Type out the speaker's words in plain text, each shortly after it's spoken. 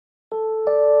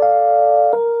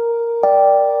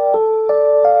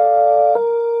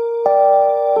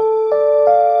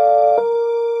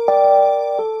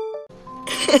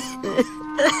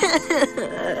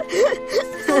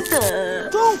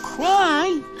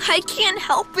I can't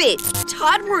help it.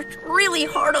 Todd worked really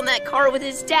hard on that car with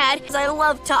his dad because I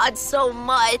love Todd so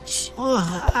much.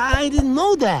 Oh, I didn't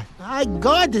know that. I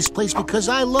guard this place because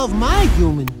I love my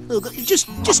human.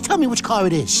 Just tell me which car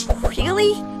it is.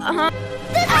 Really? Grab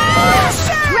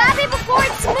it before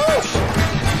it's smooshed!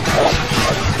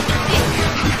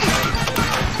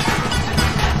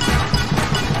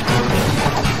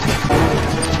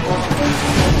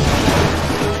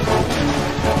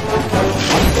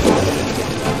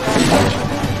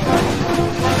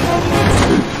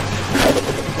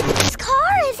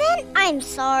 I'm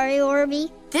sorry,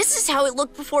 Orby. This is how it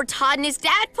looked before Todd and his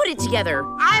dad put it together.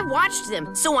 I watched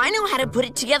them, so I know how to put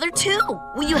it together too.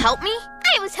 Will you help me?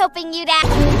 I was hoping you'd ask.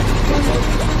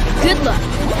 Good luck.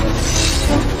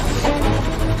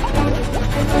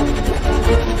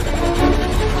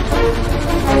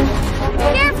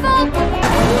 Careful!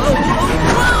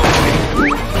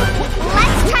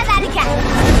 Let's try that again.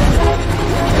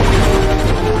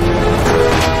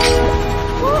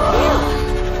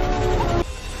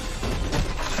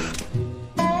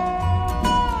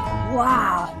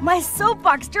 Wow, my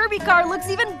Soapbox derby car looks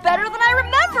even better than I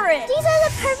remember it! These are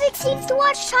the perfect scenes to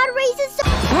watch Todd raise his... 3,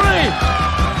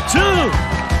 2,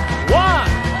 1,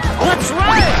 let's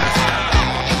race!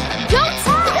 Go,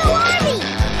 Todd! Go, Orby!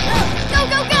 Go,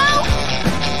 go, go!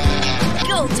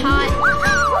 Go, Todd!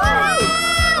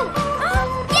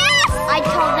 Yes! I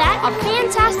call that a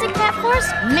fantastic pet horse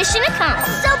mission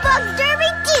accomplished. Soapbox derby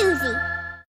doozy!